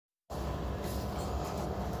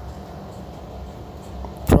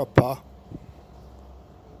proper.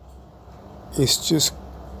 It's just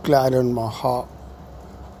glad in my heart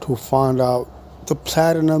to find out the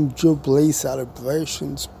Platinum Jubilee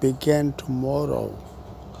celebrations begin tomorrow.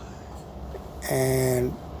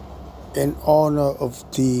 And in honor of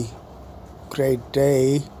the great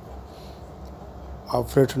day,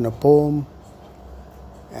 I've written a poem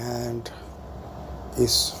and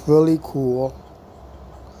it's really cool.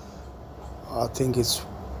 I think it's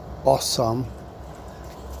awesome.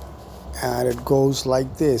 And it goes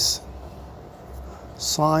like this.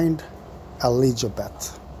 Signed,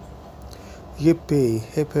 Elijabeth. Yippee,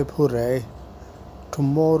 hip hip hooray.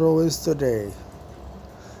 Tomorrow is the day.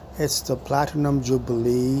 It's the Platinum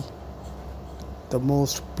Jubilee. The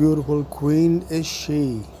most beautiful queen is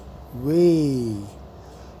she.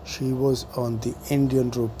 She was on the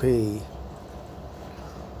Indian rupee.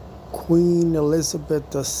 Queen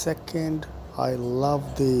Elizabeth II, I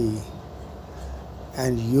love thee.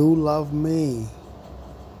 And you love me.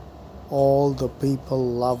 All the people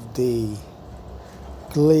love thee.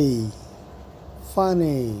 Glee.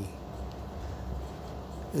 Funny.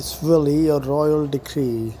 It's really a royal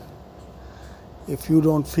decree. If you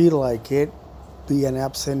don't feel like it, be an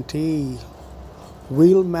absentee.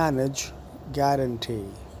 We'll manage, guarantee.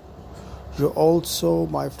 You're also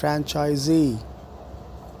my franchisee.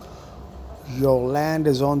 Your land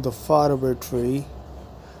is on the faraway tree,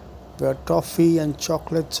 where toffee and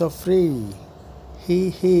chocolates are free.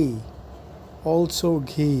 He, also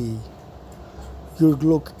ghee. You'd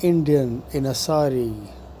look Indian in a sari.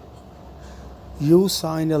 You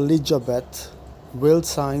sign Elijabeth, Will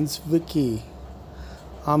signs Vicky.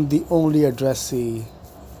 I'm the only addressee.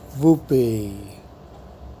 Whoopee.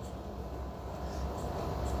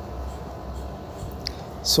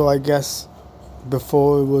 So I guess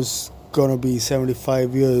before it was gonna be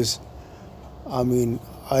 75 years,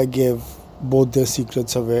 I gave both their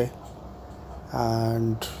secrets away.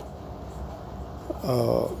 And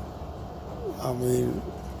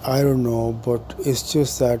I don't know, but it's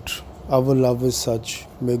just that our love is such.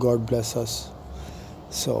 May God bless us.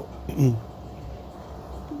 So,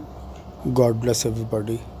 God bless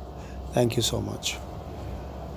everybody. Thank you so much.